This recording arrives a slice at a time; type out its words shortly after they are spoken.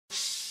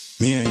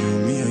Me and you,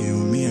 me and you,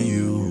 me and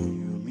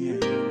you.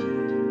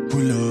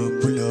 Pull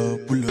up, pull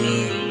up, pull up.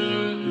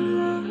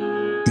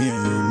 Me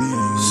and you, me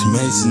and you. It's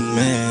Mason,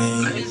 man.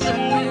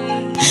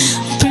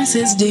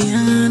 Princess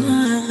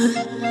Diana.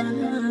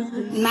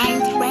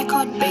 Ninth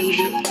record, baby.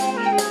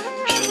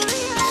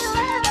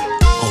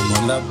 Oh my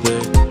lap,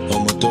 oh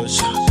my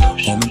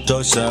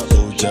tosha,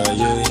 oh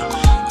jaye.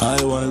 I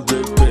want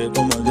break,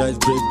 oh my guys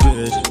break,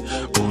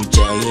 oh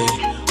jaye.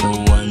 Oh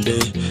one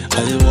day, I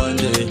just one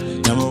day,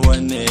 number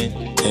one day.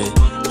 Hey,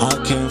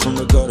 I came from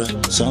the gutter,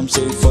 some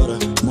say further,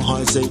 my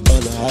heart say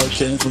other. I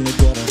came from the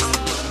gutter,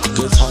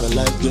 gets harder,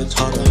 life gets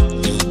harder.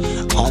 Hey,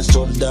 I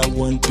started that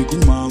one picky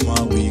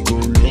mama, we go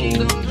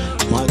low.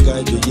 My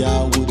guy get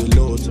ya with the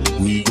loads,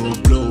 we go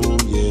blow,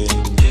 yeah.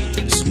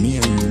 It's me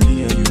and you,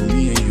 me and you,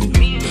 me and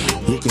you.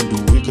 We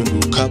can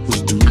do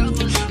couples do.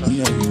 Me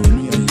and you,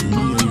 me and you,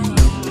 me and you.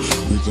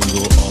 We can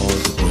go all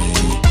the way.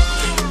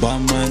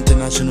 Bama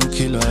international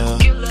killer,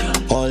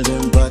 all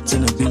them bats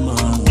in a bima.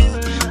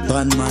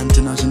 Batman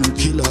international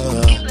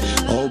killer,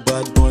 all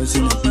bad boys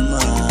in a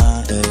bima.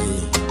 Hey,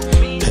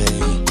 hey,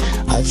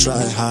 I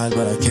try hard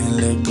but I can't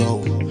let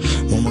go.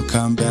 Mama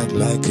come back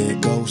like a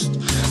ghost.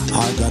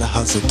 I gotta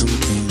hustle through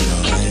things,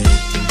 hey.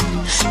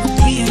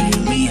 Me and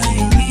you, me and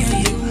you, me and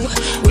you.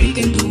 We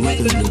can do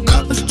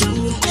couples do. Me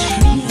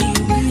and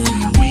you, me and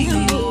you, me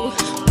and you.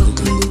 We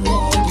can do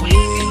all the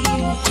way.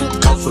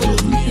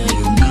 Comfortable, me and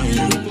you, me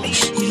and you.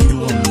 You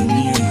want me,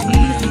 me and you, me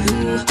and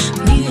you.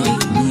 Me and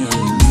you, me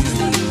and you, me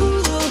and you.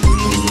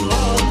 We can do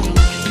all the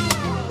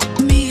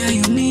way. Me and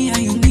you, me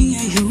and you, me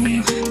and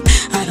you.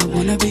 I don't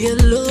wanna be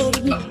alone.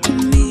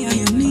 Me and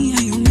you, me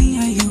and you, me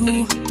and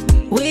you.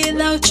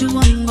 Without you,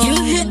 I'm gone. You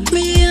hit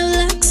me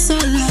like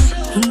solar.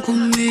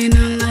 Come in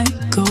like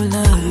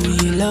cola. Me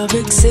love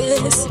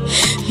exists.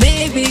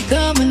 Baby,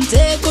 come and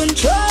take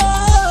control.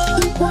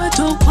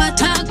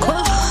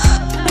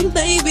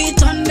 Baby,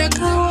 turn the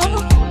car.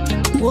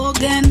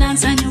 Wogenda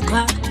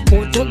sanyuka.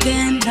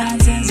 Utogenda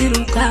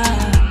zanziruka.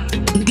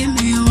 Give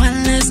me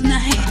one last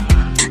night.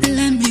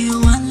 Let me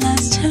one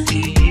last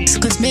chance.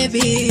 Cause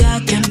maybe I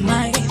can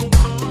mind.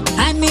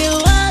 I need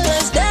one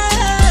last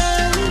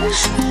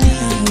dance. Me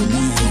and you,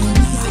 me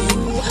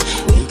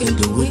and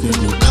you. We can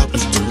do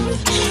couples do.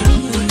 Me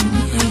and you,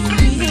 me and you,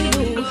 me and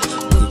you.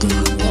 We can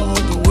go all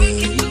the way.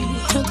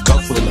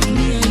 Comfortable,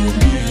 me and you,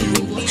 me and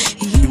you.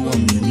 You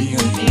want me, me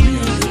and you, me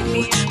and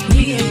you.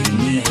 Me and you,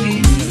 me and you,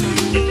 me and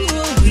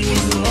you. We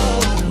can go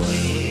all the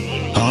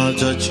way. I'll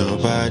touch your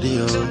body,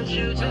 oh.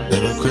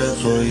 Never crave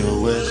for your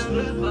waist.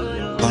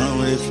 Can't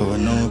wait for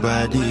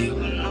nobody.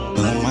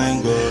 My mind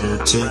go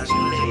rotate.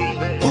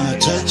 Wanna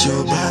touch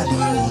your body,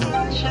 oh.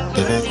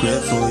 Never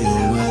crave for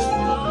your waist.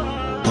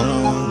 I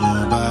don't want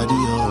nobody,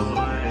 oh.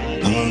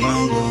 My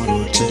mind go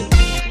rotate.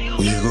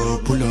 We go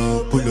pull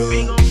up, we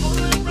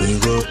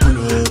go pull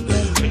up,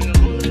 eh.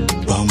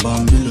 Bam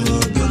bam below,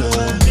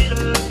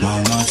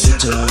 mama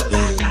sit up, eh.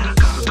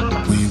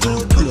 We go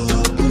pull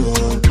up,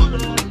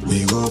 we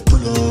go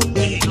pull up,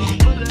 eh.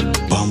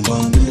 Bam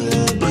bam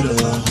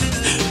below,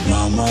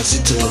 mama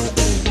sit up,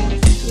 eh.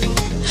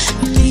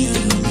 Me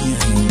and you, me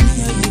and you, me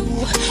and you.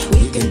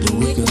 We can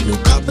do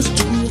couples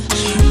do. Me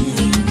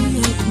and you.